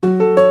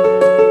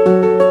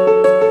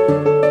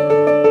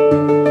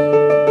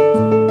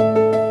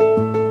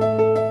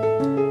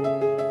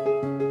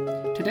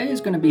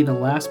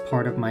last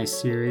part of my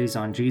series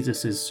on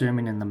Jesus'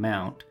 Sermon in the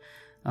Mount,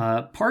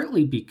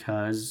 partly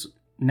because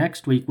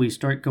next week we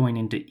start going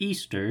into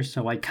Easter,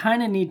 so I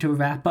kind of need to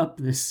wrap up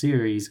this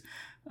series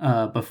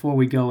before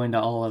we go into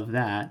all of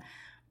that.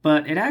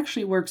 But it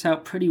actually works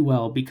out pretty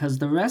well because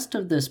the rest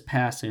of this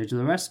passage,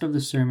 the rest of the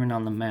Sermon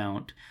on the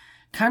Mount,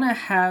 kind of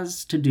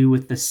has to do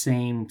with the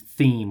same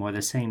theme or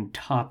the same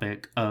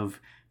topic of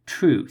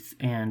truth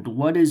and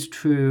what is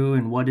true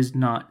and what is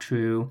not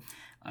true.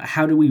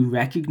 How do we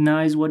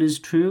recognize what is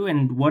true,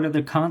 and what are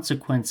the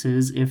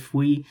consequences if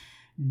we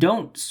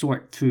don't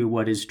sort through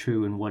what is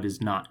true and what is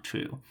not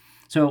true?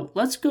 So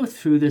let's go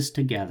through this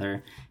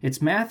together.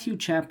 It's Matthew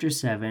chapter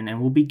 7,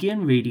 and we'll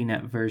begin reading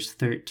at verse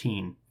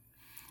 13.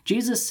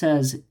 Jesus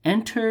says,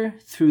 "Enter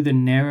through the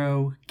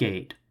narrow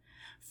gate,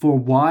 for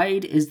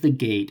wide is the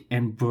gate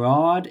and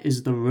broad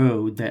is the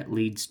road that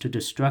leads to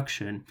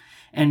destruction,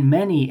 and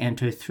many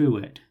enter through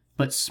it.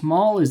 But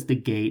small is the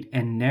gate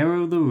and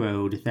narrow the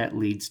road that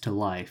leads to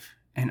life,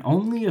 and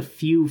only a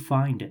few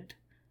find it.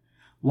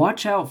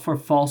 Watch out for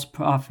false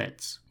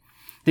prophets.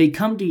 They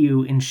come to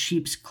you in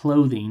sheep's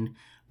clothing,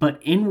 but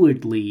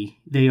inwardly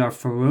they are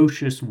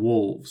ferocious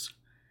wolves.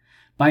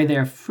 By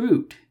their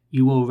fruit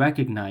you will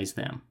recognize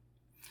them.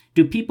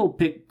 Do people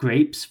pick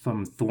grapes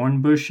from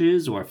thorn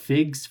bushes or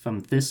figs from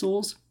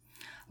thistles?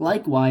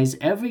 Likewise,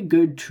 every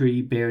good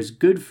tree bears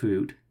good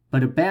fruit,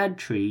 but a bad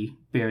tree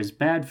bears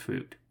bad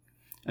fruit.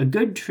 A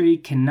good tree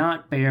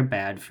cannot bear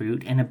bad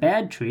fruit, and a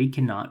bad tree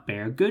cannot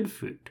bear good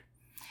fruit.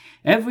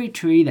 Every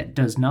tree that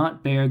does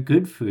not bear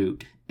good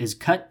fruit is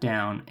cut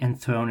down and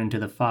thrown into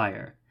the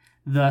fire.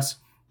 Thus,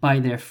 by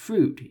their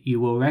fruit you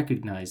will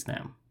recognize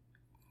them.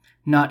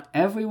 Not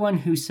everyone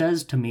who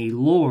says to me,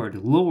 'Lord,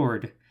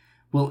 Lord,'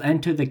 will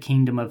enter the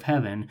kingdom of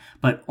heaven,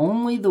 but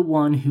only the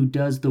one who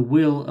does the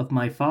will of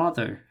my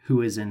Father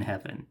who is in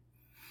heaven.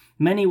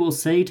 Many will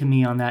say to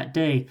me on that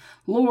day,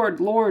 'Lord,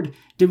 Lord,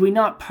 did we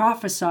not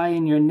prophesy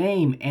in your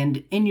name,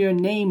 and in your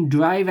name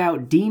drive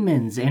out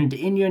demons, and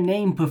in your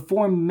name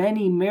perform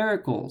many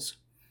miracles?'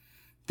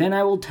 Then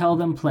I will tell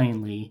them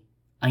plainly,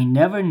 'I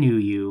never knew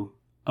you.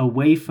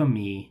 Away from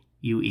me,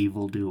 you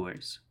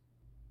evildoers.'"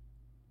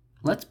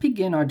 Let's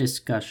begin our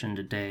discussion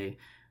today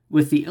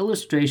with the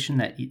illustration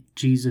that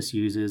Jesus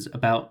uses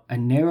about a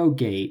narrow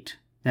gate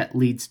that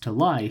leads to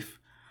life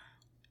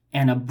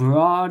and a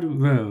broad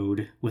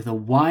road with a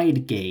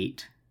wide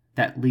gate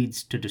that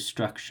leads to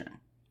destruction.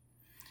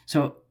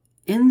 So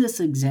in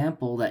this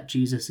example that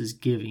Jesus is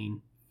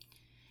giving,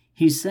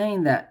 he's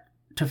saying that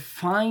to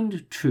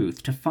find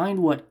truth, to find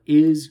what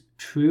is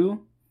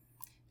true,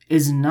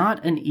 is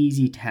not an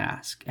easy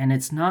task, and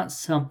it's not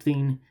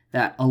something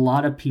that a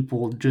lot of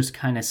people just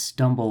kind of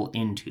stumble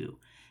into.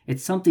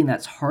 It's something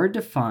that's hard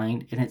to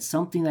find, and it's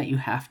something that you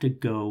have to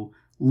go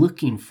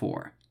looking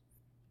for.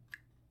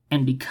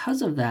 And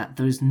because of that,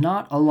 there's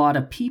not a lot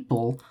of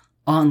people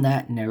on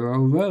that narrow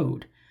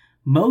road.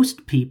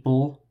 Most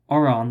people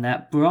are on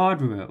that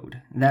broad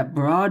road. That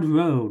broad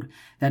road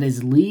that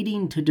is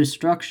leading to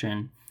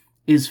destruction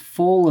is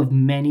full of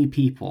many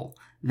people.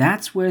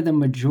 That's where the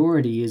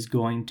majority is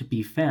going to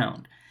be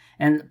found.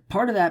 And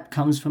part of that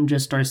comes from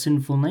just our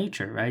sinful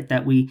nature, right?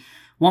 That we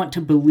want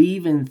to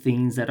believe in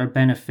things that are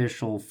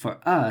beneficial for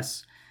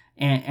us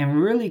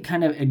and really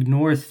kind of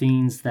ignore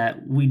things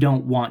that we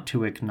don't want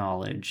to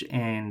acknowledge.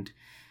 And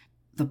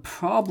the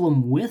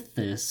problem with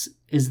this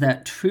is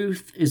that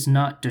truth is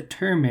not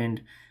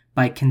determined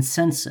by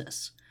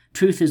consensus.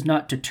 Truth is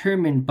not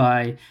determined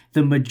by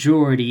the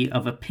majority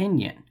of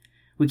opinion.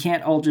 We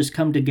can't all just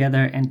come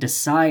together and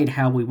decide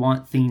how we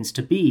want things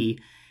to be,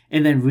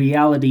 and then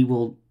reality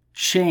will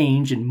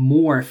change and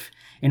morph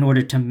in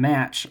order to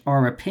match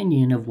our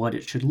opinion of what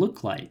it should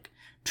look like.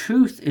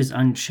 Truth is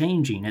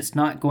unchanging. It's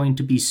not going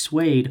to be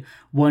swayed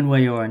one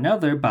way or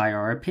another by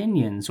our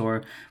opinions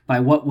or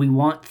by what we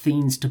want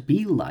things to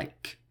be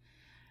like.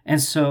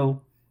 And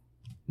so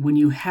when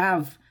you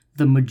have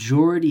the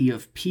majority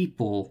of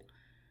people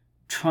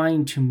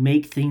trying to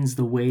make things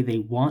the way they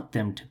want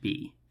them to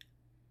be,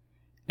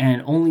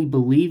 and only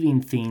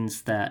believing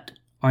things that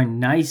are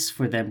nice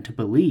for them to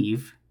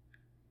believe,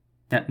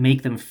 that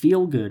make them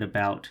feel good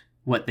about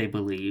what they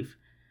believe,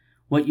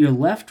 what you're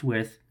left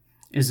with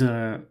is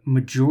a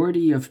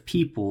majority of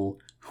people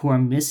who are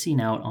missing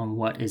out on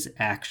what is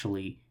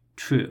actually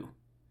true.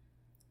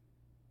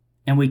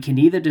 And we can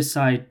either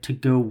decide to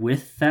go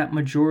with that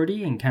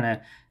majority and kind of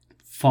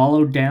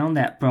follow down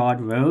that broad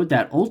road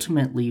that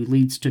ultimately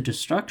leads to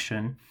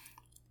destruction,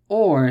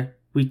 or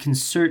we can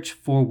search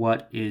for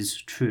what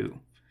is true.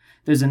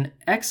 There's an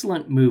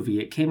excellent movie.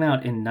 It came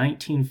out in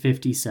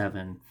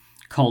 1957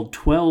 called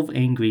 12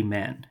 Angry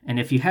Men.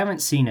 And if you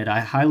haven't seen it, I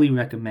highly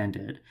recommend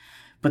it.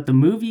 But the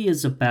movie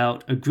is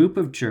about a group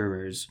of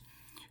jurors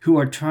who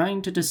are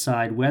trying to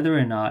decide whether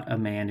or not a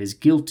man is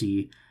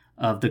guilty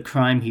of the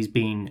crime he's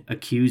being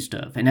accused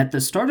of. And at the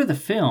start of the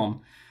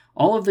film,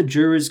 all of the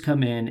jurors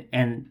come in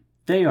and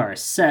they are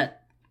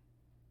set,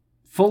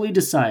 fully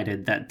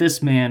decided that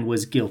this man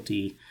was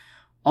guilty,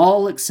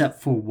 all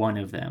except for one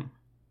of them.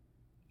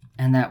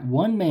 And that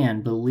one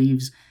man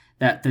believes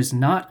that there's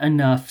not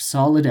enough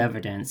solid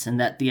evidence, and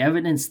that the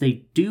evidence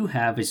they do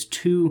have is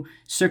too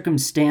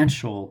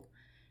circumstantial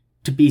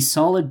to be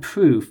solid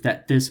proof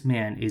that this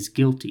man is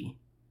guilty.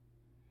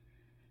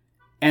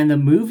 And the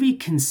movie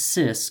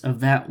consists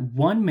of that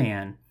one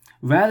man,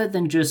 rather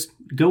than just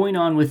going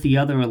on with the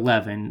other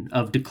 11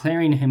 of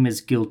declaring him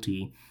as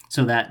guilty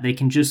so that they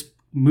can just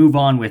move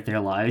on with their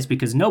lives,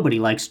 because nobody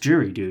likes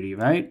jury duty,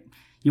 right?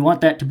 You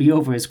want that to be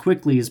over as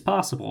quickly as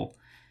possible.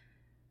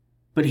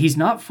 But he's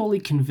not fully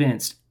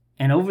convinced,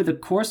 and over the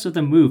course of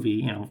the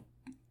movie,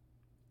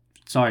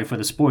 sorry for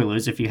the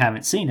spoilers if you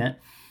haven't seen it,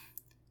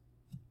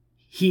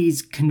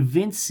 he's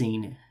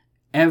convincing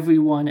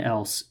everyone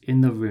else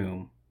in the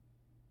room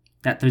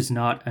that there's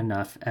not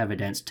enough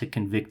evidence to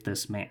convict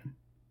this man.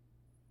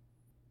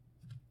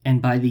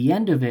 And by the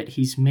end of it,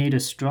 he's made a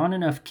strong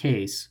enough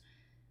case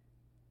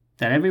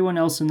that everyone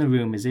else in the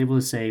room is able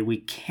to say, we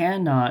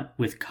cannot,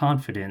 with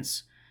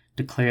confidence,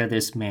 declare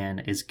this man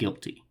as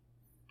guilty.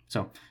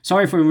 So,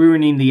 sorry for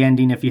ruining the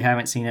ending if you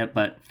haven't seen it,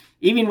 but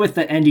even with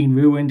the ending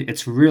ruined,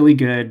 it's really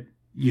good.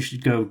 You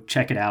should go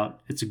check it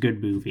out. It's a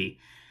good movie.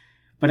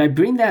 But I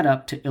bring that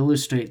up to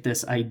illustrate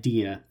this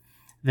idea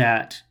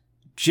that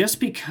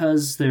just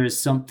because there is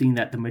something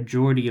that the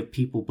majority of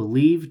people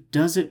believe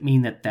doesn't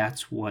mean that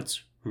that's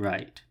what's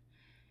right.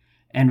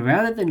 And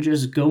rather than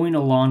just going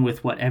along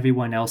with what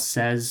everyone else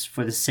says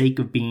for the sake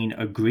of being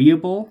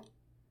agreeable,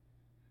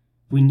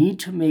 we need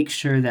to make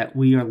sure that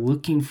we are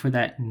looking for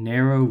that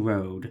narrow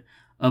road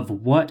of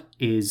what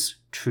is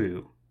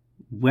true,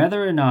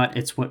 whether or not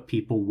it's what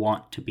people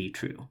want to be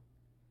true.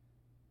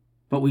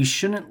 But we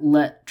shouldn't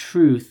let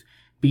truth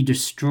be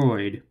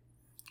destroyed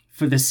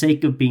for the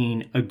sake of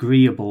being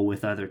agreeable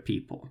with other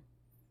people,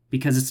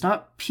 because it's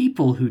not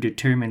people who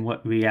determine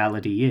what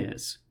reality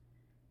is.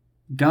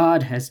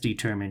 God has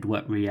determined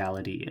what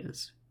reality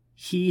is.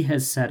 He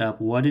has set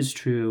up what is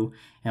true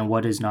and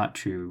what is not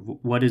true,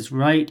 what is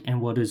right and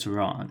what is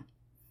wrong.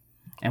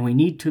 And we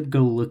need to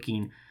go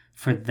looking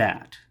for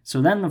that.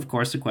 So then, of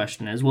course, the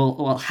question is,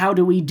 well, how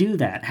do we do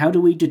that? How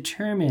do we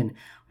determine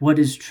what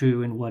is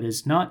true and what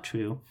is not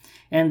true?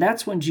 And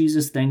that's when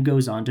Jesus then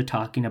goes on to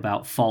talking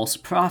about false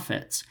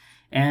prophets.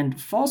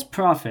 And false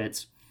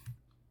prophets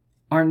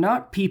are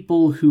not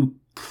people who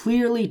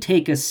clearly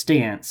take a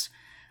stance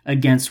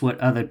against what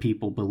other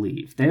people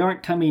believe. They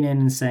aren't coming in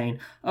and saying,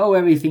 oh,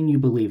 everything you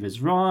believe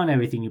is wrong,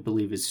 everything you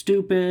believe is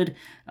stupid,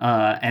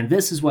 and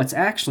this is what's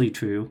actually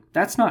true.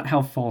 That's not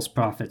how false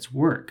prophets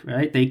work,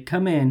 right? They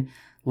come in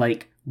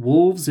like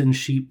wolves in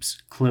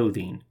sheep's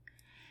clothing,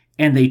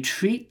 and they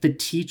treat the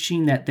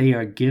teaching that they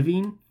are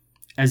giving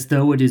as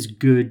though it is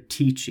good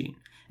teaching.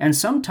 And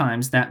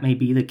sometimes that may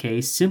be the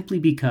case simply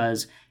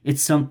because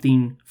it's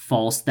something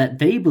false that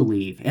they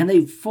believe, and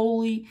they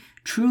fully,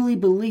 truly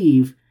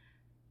believe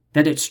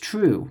that it's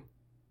true,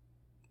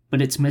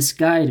 but it's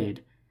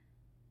misguided,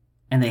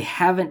 and they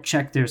haven't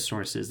checked their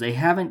sources. They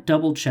haven't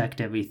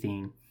double-checked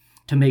everything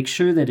to make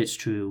sure that it's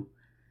true,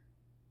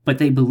 but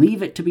they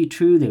believe it to be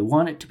true, they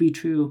want it to be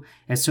true,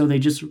 and so they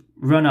just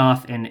run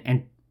off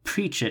and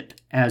preach it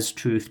as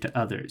truth to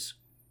others.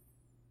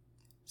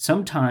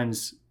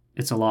 Sometimes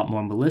it's a lot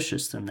more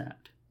malicious than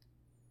that,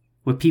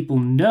 where people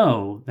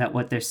know that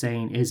what they're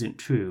saying isn't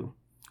true,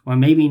 or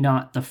maybe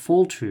not the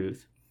full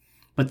truth,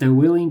 but they're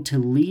willing to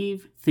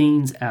leave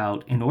things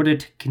out in order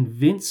to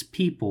convince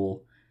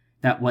people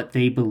that what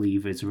they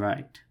believe is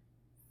right.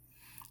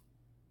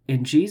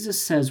 And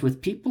Jesus says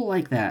with people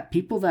like that,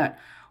 people that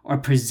are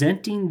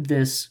presenting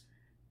this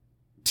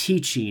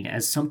teaching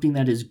as something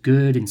that is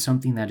good and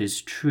something that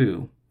is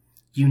true,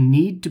 you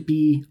need to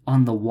be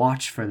on the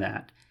watch for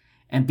that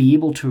and be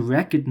able to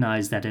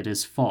recognize that it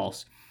is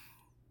false.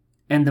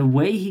 And the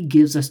way he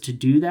gives us to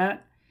do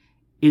that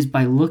is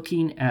by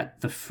looking at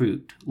the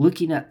fruit,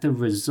 looking at the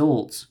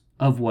results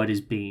of what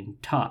is being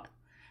taught.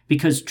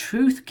 Because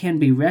truth can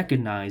be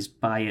recognized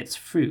by its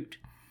fruit.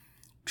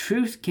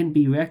 Truth can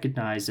be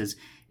recognized as,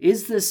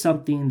 is this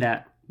something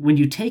that, when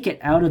you take it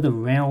out of the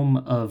realm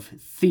of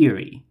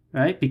theory,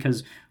 right?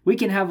 Because we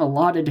can have a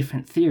lot of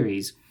different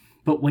theories,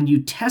 but when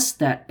you test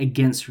that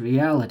against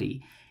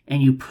reality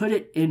and you put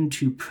it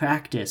into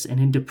practice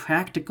and into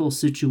practical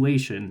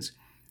situations,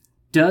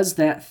 does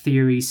that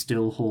theory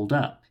still hold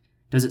up?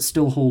 Does it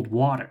still hold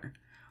water?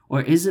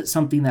 Or is it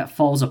something that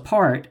falls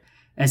apart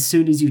as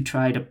soon as you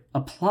try to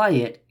apply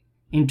it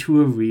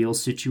into a real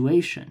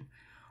situation?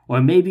 Or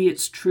maybe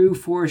it's true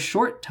for a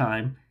short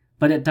time,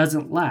 but it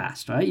doesn't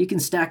last, right? You can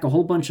stack a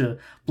whole bunch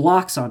of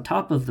blocks on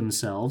top of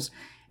themselves,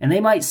 and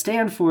they might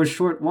stand for a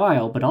short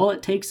while, but all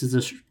it takes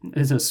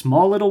is a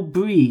small little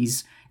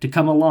breeze to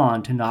come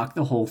along to knock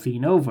the whole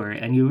thing over,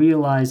 and you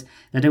realize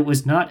that it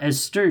was not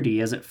as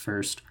sturdy as it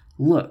first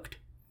looked.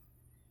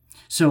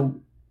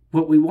 So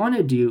what we want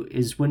to do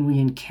is, when we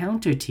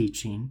encounter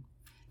teaching,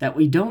 that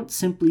we don't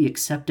simply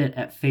accept it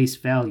at face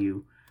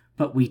value,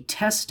 but we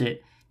test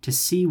it to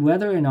see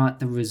whether or not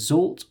the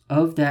result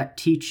of that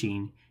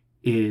teaching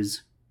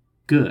is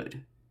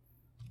good.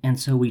 And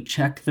so we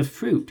check the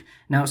fruit.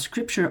 Now,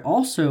 Scripture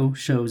also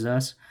shows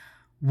us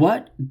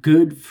what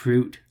good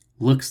fruit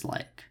looks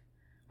like.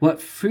 what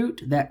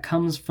fruit that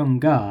comes from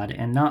God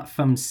and not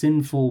from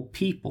sinful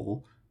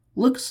people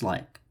looks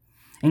like.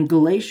 In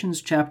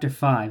Galatians chapter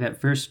 5 at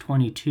verse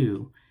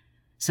 22,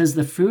 says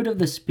the fruit of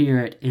the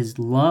Spirit is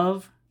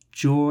love,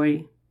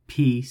 joy,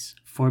 peace,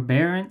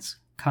 forbearance,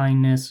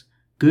 kindness,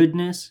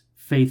 goodness,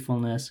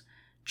 faithfulness,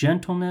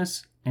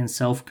 gentleness, and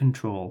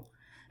self-control.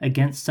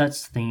 Against such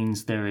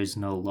things there is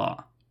no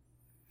law.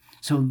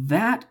 So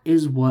that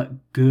is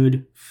what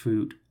good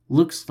fruit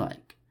looks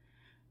like.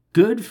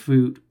 Good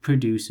fruit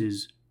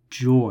produces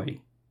joy,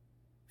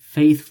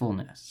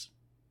 faithfulness,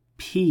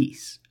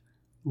 peace,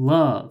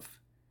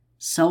 love,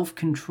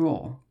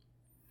 self-control.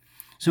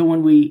 So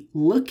when we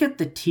look at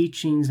the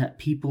teachings that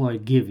people are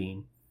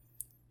giving,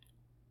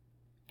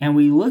 and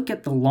we look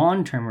at the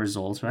long-term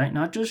results, right?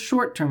 Not just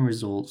short-term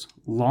results,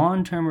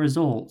 long-term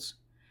results.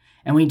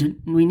 And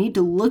we need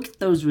to look at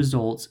those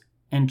results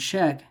and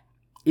check,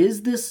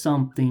 is this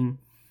something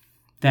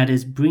that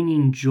is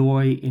bringing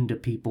joy into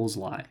people's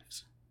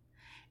lives?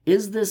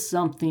 Is this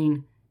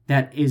something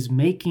that is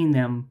making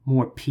them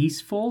more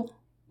peaceful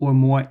or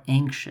more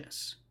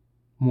anxious,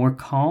 more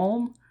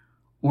calm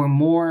or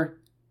more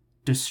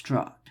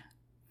distraught?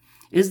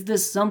 Is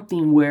this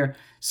something where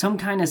some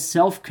kind of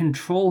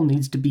self-control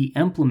needs to be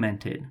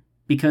implemented?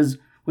 Because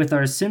with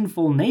our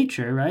sinful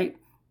nature, right,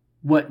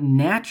 what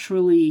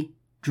naturally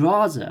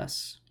draws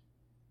us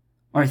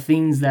are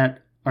things that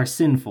are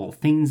sinful,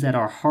 things that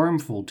are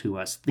harmful to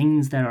us,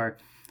 things that are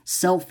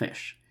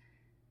selfish.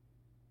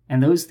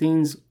 And those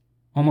things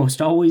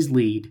almost always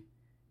lead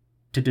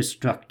to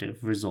destructive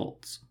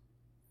results.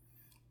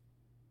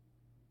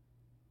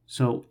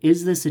 So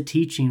is this a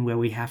teaching where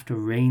we have to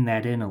rein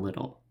that in a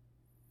little?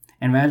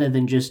 And rather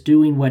than just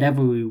doing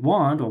whatever we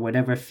want or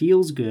whatever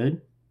feels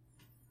good,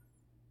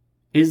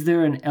 is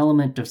there an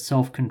element of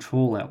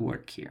self-control at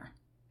work here?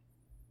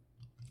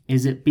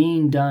 Is it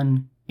being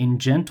done in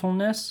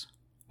gentleness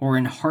or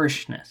in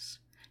harshness?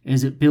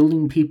 Is it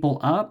building people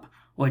up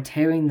or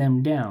tearing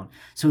them down?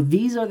 So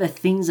these are the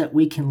things that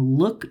we can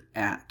look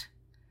at.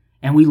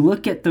 And we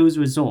look at those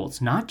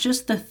results, not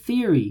just the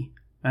theory,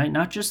 right?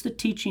 Not just the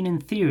teaching in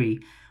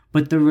theory,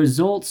 but the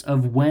results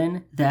of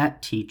when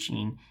that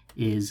teaching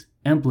is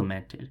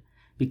implemented.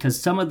 Because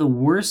some of the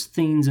worst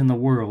things in the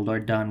world are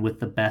done with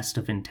the best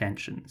of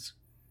intentions.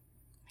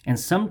 And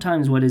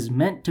sometimes what is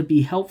meant to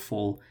be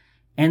helpful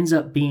ends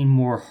up being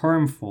more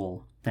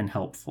harmful than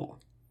helpful.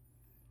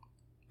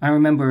 I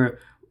remember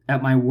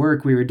at my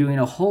work, we were doing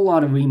a whole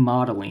lot of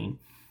remodeling,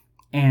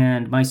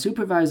 and my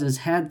supervisors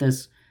had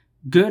this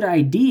good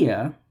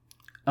idea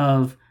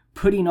of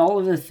putting all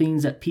of the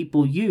things that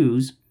people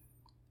use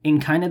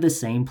in kind of the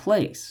same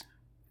place,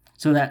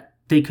 so that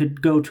they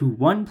could go to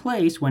one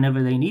place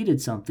whenever they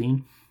needed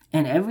something,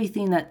 and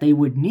everything that they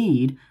would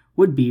need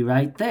would be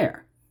right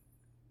there.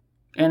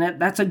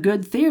 And that's a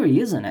good theory,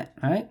 isn't it,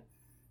 right?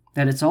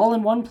 That it's all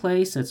in one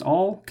place, it's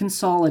all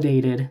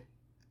consolidated,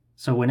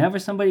 so whenever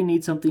somebody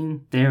needs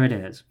something, there it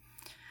is.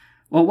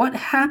 Well, what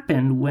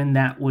happened when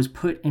that was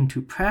put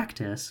into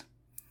practice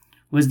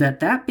was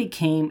that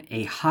became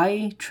a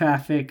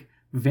high-traffic,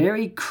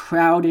 very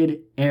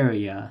crowded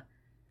area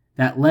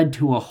that led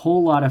to a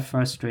whole lot of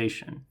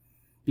frustration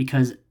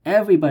because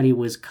everybody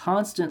was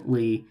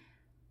constantly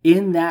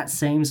in that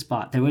same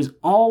spot. There was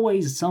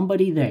always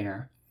somebody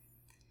there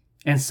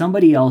and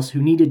somebody else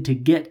who needed to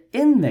get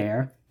in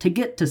there to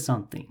get to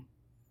something.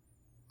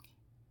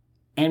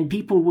 And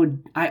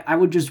I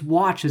would just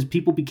watch as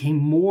people became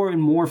more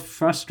and more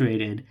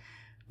frustrated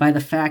by the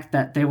fact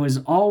that there was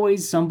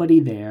always somebody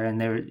there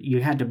and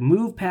you had to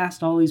move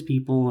past all these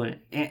people, and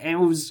it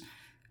was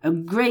a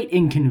great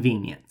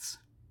inconvenience.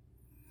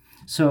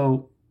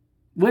 So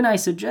when I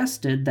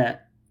suggested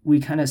that we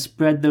kind of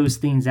spread those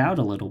things out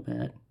a little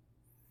bit,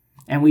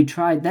 and we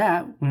tried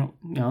that,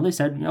 they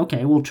said,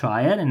 okay, we'll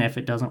try it, and if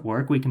it doesn't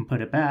work, we can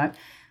put it back.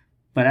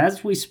 But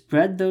as we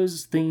spread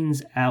those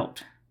things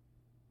out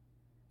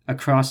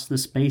across the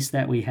space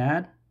that we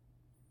had,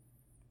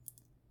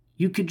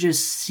 you could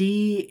just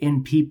see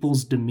in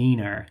people's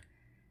demeanor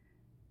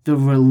the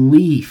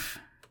relief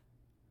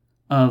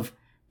of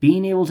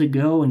being able to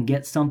go and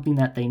get something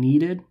that they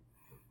needed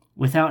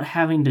without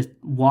having to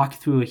walk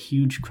through a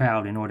huge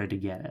crowd in order to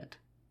get it.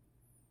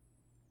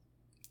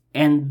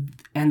 And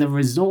the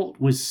result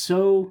was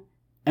so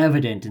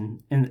evident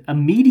and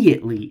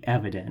immediately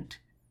evident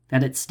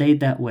that it stayed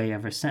that way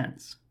ever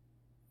since.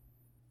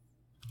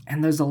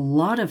 And there's a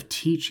lot of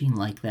teaching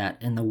like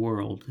that in the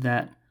world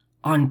that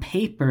on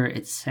paper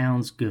it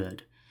sounds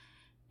good.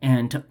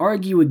 And to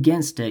argue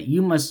against it,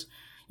 you must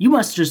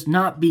just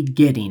not be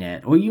getting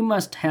it, or you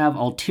must have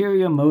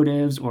ulterior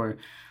motives, or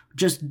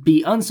just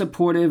be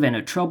unsupportive and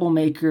a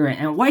troublemaker,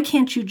 and why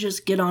can't you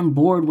just get on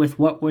board with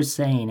what we're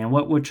saying and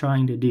what we're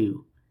trying to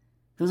do?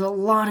 There's a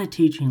lot of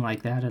teaching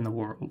like that in the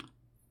world.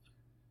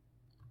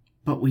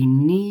 But we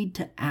need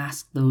to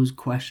ask those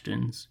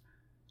questions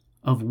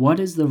of what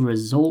is the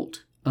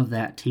result of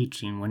that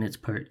teaching when it's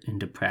put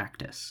into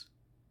practice.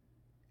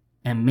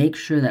 And make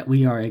sure that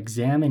we are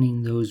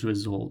examining those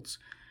results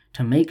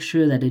to make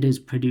sure that it is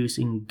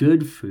producing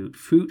good fruit,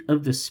 fruit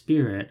of the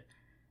Spirit,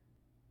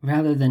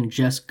 rather than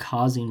just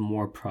causing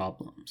more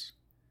problems.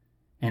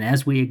 And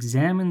as we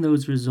examine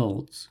those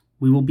results,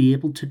 we will be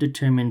able to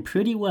determine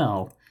pretty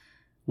well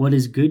what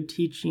is good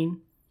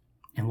teaching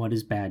and what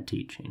is bad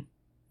teaching.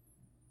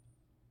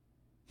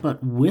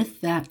 But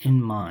with that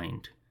in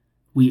mind,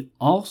 we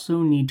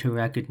also need to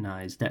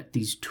recognize that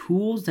these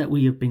tools that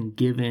we have been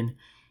given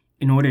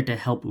in order to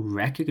help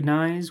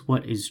recognize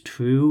what is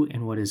true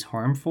and what is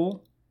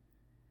harmful,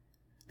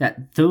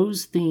 that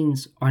those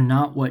things are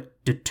not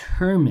what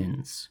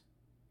determines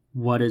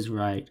what is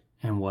right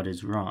and what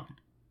is wrong.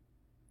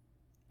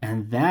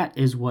 And that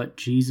is what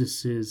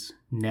Jesus'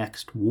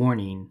 next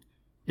warning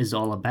is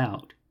all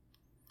about,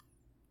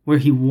 where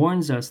he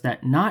warns us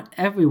that not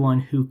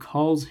everyone who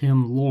calls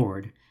him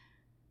Lord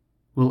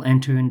will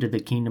enter into the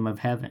kingdom of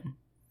heaven.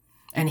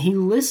 And he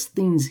lists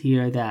things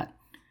here that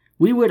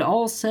we would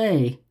all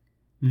say,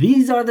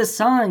 these are the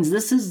signs,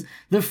 this is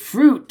the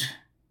fruit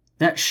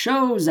that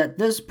shows that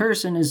this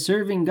person is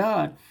serving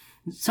God.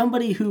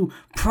 Somebody who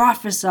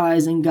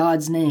prophesies in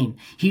God's name.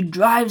 He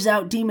drives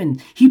out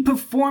demons. He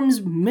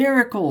performs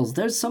miracles.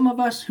 There's some of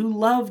us who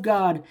love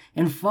God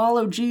and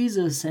follow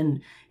Jesus,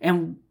 and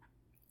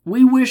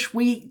we wish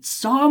we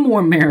saw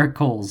more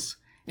miracles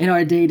in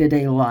our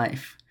day-to-day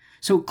life.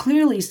 So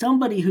clearly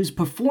somebody who's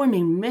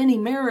performing many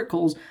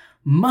miracles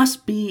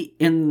must be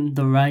in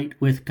the right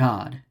with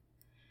God.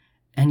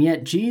 And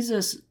yet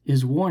Jesus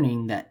is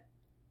warning that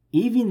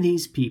even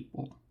these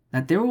people,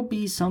 that there will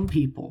be some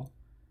people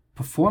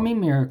performing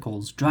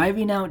miracles,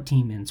 driving out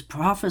demons,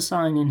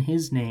 prophesying in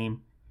his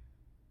name,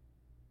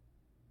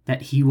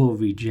 that he will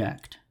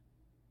reject.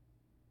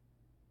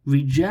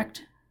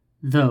 Reject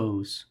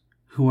those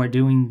who are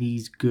doing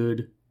these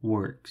good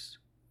works.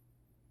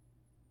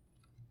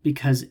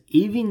 Because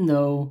even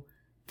though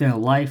their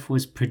life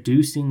was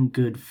producing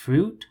good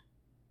fruit,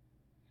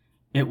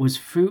 it was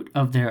fruit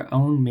of their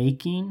own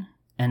making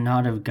and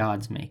not of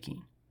God's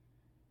making.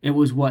 It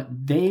was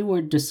what they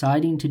were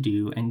deciding to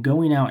do and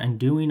going out and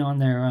doing on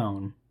their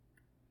own.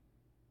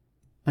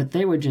 But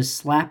they were just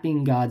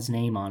slapping God's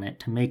name on it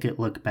to make it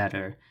look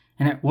better,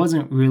 and it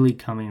wasn't really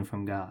coming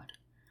from God.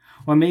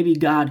 Or maybe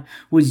God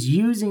was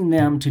using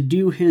them to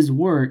do his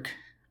work,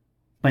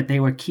 but they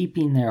were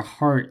keeping their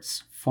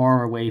hearts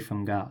far away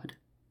from God.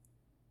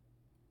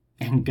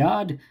 And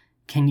God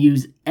can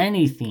use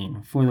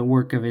anything for the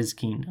work of his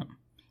kingdom.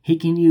 He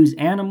can use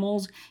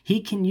animals.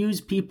 He can use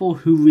people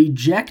who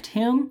reject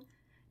him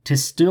to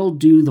still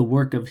do the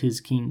work of his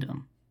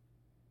kingdom.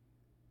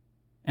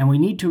 And we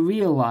need to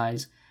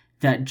realize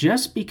that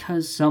just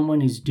because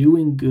someone is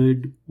doing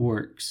good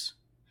works,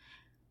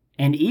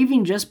 and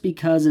even just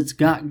because it's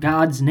got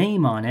God's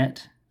name on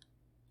it,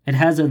 it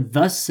has a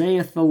 "Thus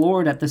saith the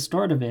Lord" at the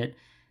start of it,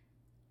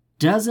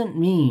 doesn't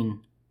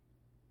mean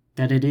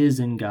that it is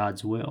in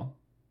God's will.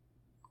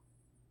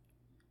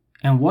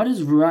 And what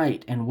is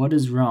right and what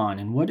is wrong,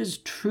 and what is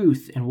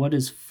truth and what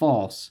is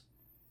false,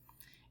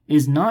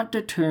 is not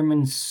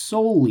determined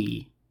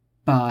solely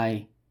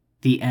by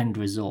the end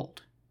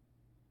result.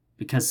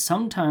 Because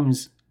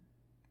sometimes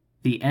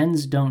the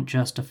ends don't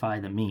justify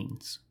the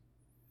means.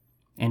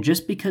 And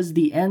just because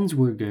the ends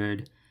were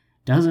good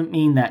doesn't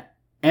mean that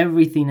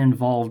everything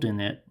involved in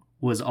it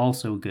was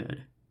also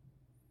good.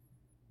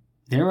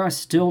 There are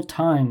still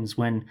times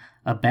when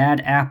a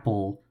bad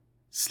apple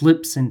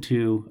slips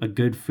into a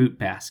good fruit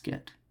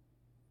basket.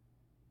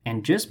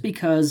 And just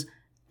because,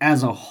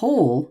 as a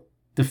whole,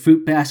 the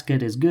fruit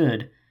basket is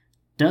good,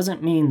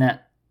 doesn't mean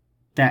that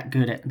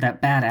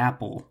bad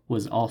apple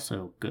was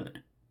also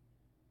good.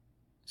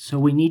 So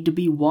we need to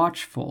be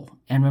watchful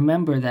and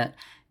remember that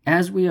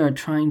as we are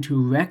trying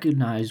to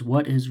recognize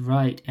what is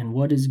right and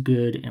what is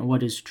good and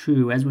what is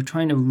true, as we're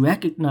trying to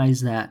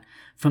recognize that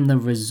from the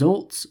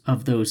results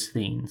of those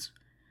things,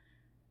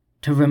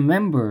 to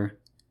remember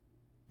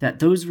that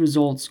those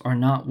results are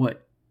not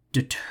what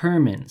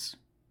determines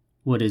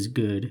what is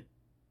good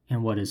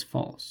and what is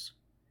false.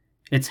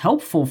 It's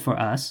helpful for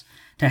us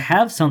to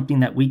have something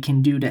that we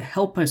can do to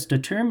help us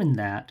determine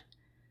that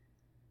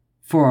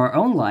for our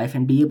own life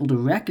and be able to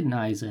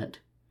recognize it,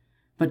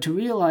 but to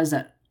realize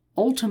that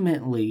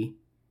ultimately,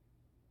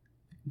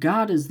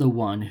 God is the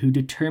one who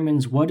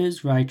determines what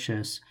is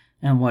righteous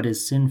and what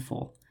is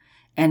sinful.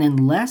 And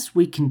unless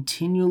we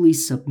continually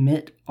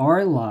submit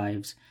our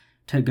lives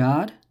to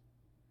God,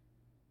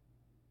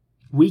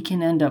 we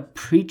can end up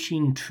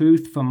preaching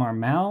truth from our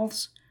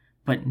mouths,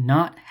 but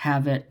not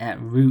have it at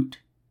root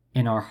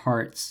in our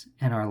hearts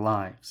and our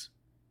lives.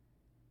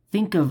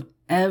 Think of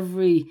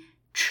every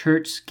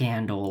church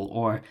scandal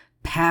or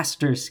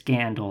pastor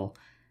scandal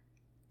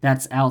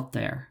that's out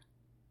there.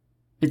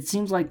 It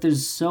seems like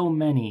there's so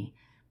many,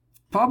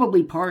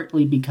 probably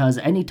partly because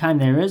anytime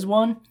there is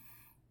one,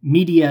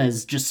 media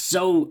is just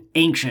so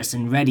anxious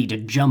and ready to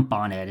jump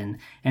on it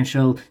and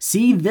show,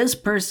 see, this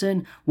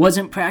person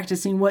wasn't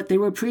practicing what they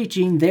were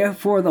preaching,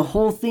 therefore the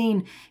whole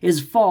thing is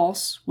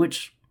false,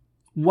 which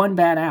one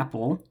bad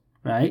apple,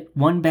 right?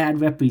 One bad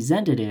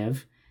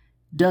representative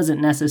doesn't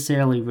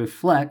necessarily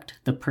reflect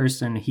the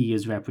person he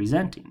is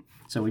representing.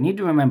 So we need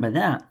to remember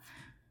that.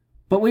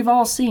 But we've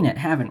all seen it,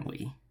 haven't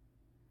we?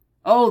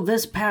 Oh,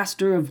 this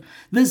pastor of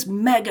this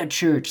mega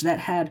church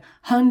that had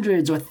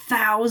hundreds or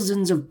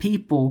thousands of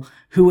people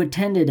who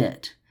attended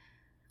it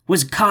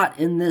was caught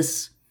in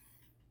this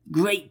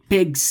great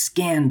big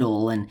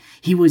scandal, and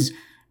he was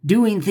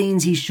doing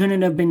things he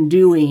shouldn't have been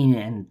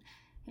doing,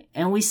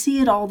 and we see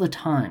it all the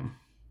time.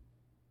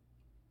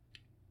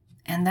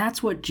 And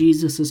that's what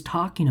Jesus is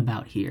talking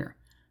about here.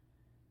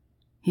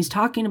 He's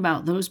talking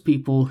about those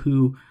people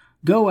who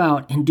go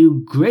out and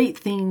do great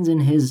things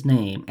in his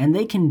name, and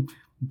they can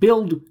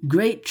build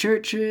great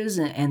churches,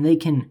 and they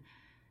can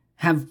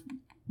have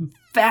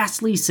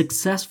vastly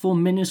successful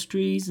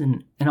ministries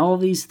and all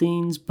these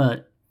things,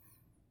 but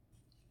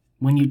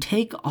when you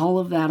take all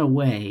of that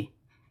away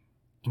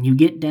and you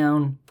get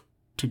down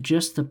to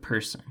just the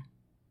person,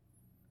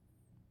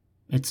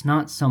 it's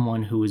not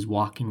someone who is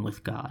walking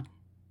with God.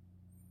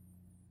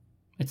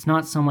 It's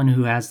not someone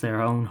who has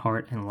their own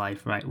heart and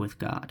life right with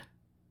God.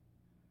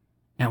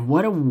 And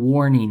what a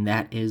warning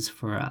that is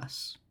for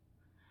us.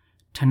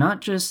 To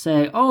not just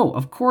say, oh,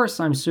 of course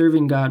I'm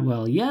serving God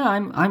well. Yeah,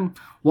 I'm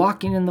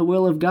walking in the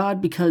will of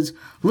God because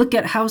look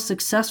at how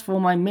successful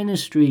my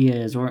ministry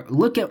is, or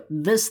look at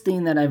this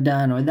thing that I've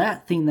done, or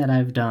that thing that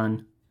I've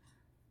done.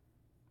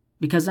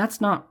 Because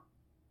that's not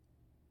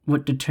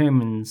what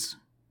determines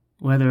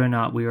whether or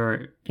not we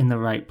are in the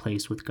right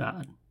place with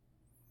God.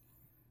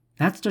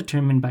 That's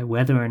determined by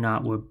whether or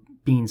not we're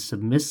being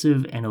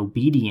submissive and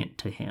obedient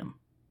to Him.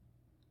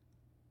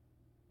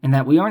 And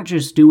that we aren't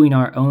just doing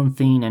our own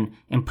thing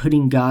and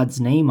putting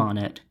God's name on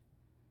it.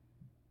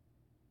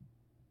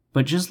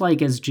 But just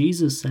like as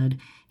Jesus said,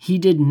 He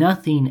did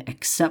nothing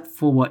except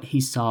for what He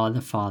saw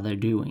the Father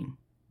doing.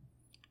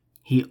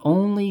 He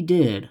only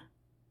did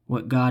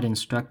what God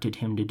instructed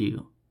Him to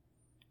do.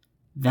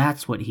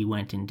 That's what He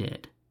went and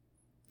did.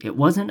 It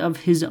wasn't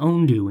of His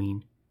own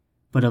doing,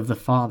 but of the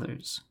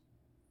Father's.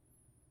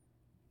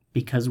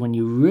 Because when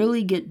you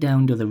really get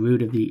down to the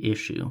root of the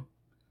issue,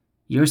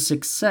 your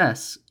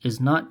success is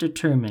not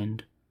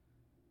determined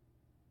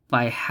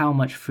by how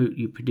much fruit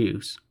you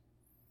produce.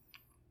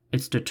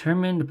 It's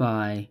determined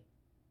by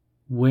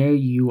where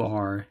you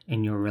are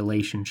in your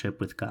relationship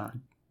with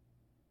God.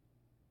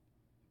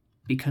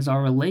 Because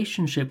our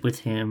relationship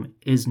with Him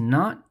is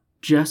not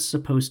just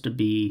supposed to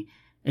be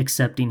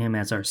accepting Him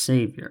as our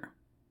Savior,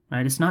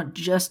 right? It's not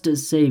just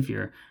as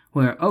Savior,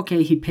 where,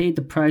 okay, He paid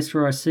the price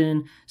for our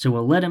sin, so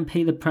we'll let Him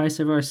pay the price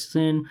of our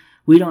sin.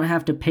 We don't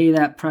have to pay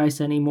that price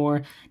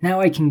anymore.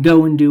 Now I can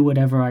go and do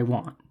whatever I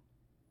want.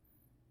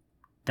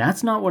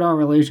 That's not what our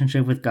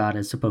relationship with God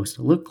is supposed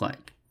to look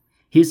like.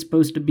 He's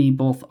supposed to be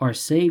both our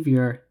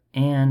Savior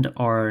and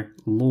our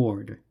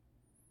Lord,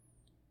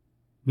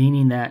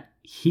 meaning that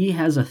He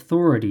has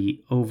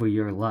authority over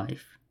your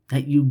life,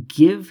 that you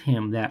give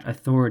Him that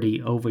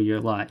authority over your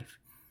life.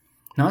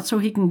 Not so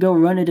He can go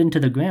run it into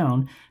the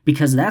ground,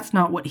 because that's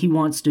not what He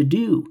wants to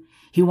do.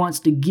 He wants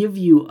to give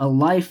you a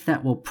life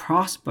that will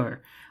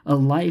prosper, a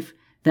life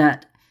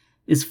that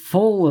is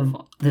full of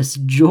this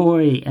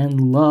joy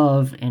and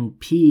love and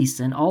peace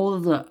and all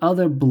of the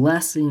other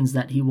blessings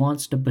that He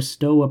wants to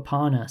bestow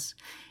upon us,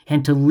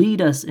 and to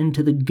lead us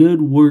into the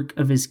good work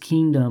of His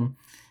kingdom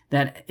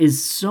that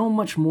is so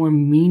much more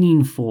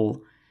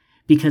meaningful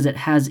because it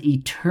has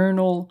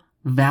eternal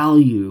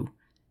value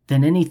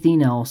than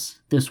anything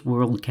else this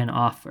world can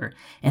offer.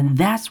 And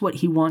that's what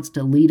He wants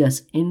to lead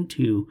us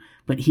into,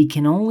 but He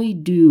can only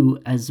do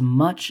as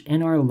much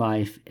in our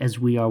life as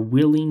we are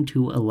willing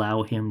to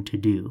allow Him to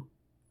do.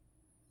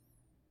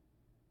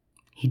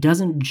 He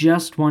doesn't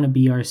just want to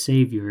be our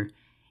Savior,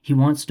 He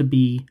wants to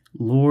be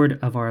Lord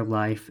of our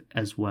life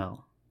as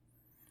well.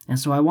 And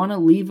so I want to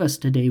leave us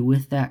today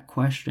with that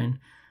question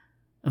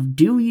of,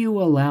 do you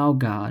allow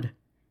God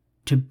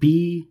to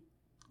be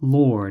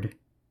Lord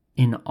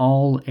in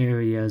all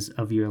areas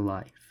of your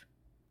life?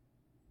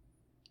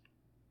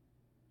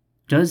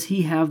 Does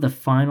He have the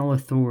final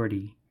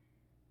authority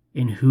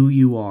in who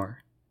you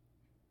are,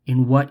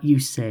 in what you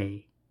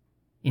say,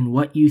 in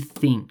what you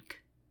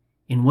think,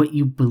 in what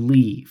you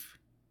believe?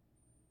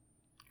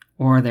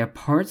 Or are there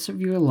parts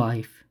of your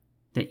life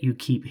that you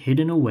keep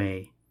hidden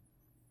away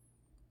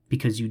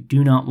because you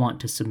do not want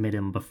to submit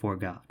Him before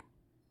God?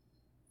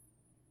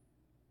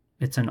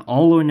 It's an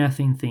all or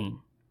nothing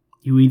thing.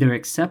 You either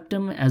accept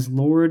Him as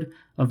Lord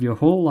of your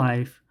whole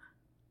life,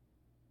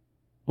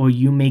 or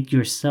you make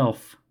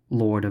yourself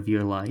Lord of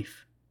your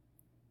life.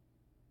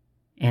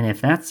 And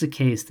if that's the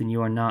case, then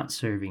you are not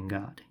serving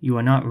God. You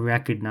are not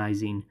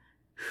recognizing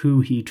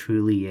who He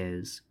truly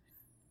is.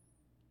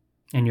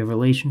 And your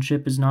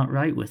relationship is not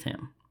right with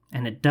Him.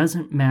 And it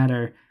doesn't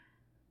matter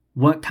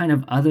what kind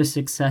of other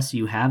success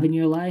you have in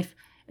your life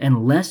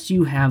unless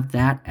you have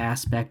that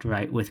aspect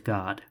right with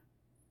God.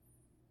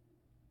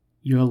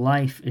 Your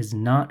life is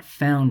not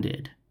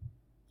founded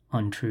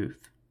on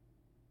truth.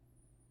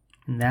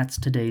 And that's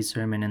today's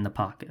Sermon in the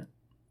Pocket.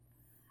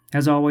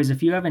 As always,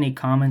 if you have any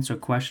comments or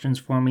questions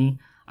for me,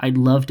 I'd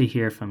love to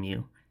hear from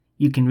you.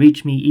 You can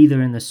reach me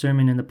either in the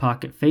Sermon in the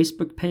Pocket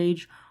Facebook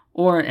page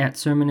or at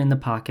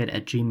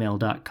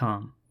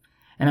sermoninthepocket@gmail.com.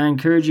 And I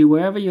encourage you,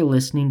 wherever you're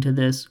listening to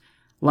this,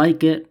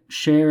 like it,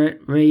 share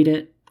it, rate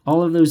it,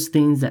 all of those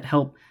things that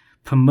help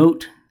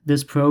promote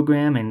this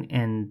program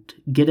and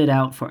get it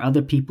out for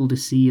other people to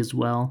see as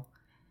well.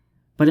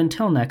 But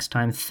until next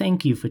time,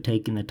 thank you for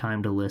taking the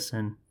time to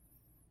listen.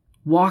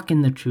 Walk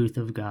in the truth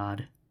of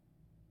God.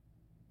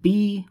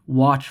 Be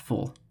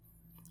watchful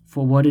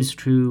for what is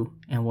true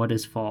and what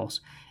is false.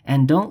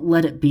 And don't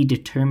let it be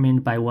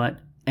determined by what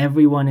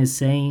everyone is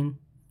saying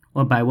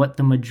or by what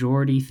the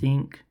majority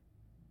think.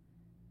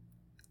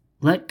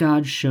 Let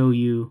God show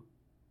you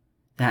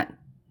that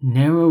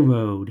narrow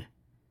road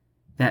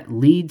that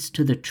leads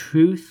to the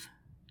truth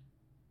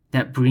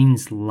that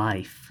brings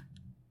life,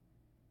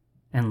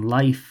 and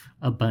life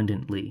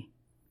abundantly.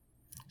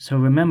 So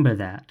remember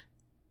that.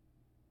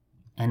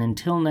 And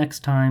until next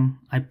time,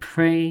 I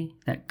pray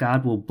that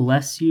God will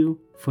bless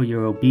you for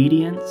your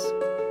obedience,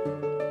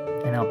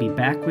 and I'll be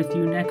back with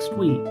you next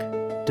week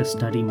to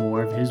study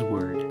more of His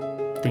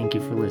Word. Thank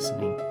you for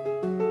listening.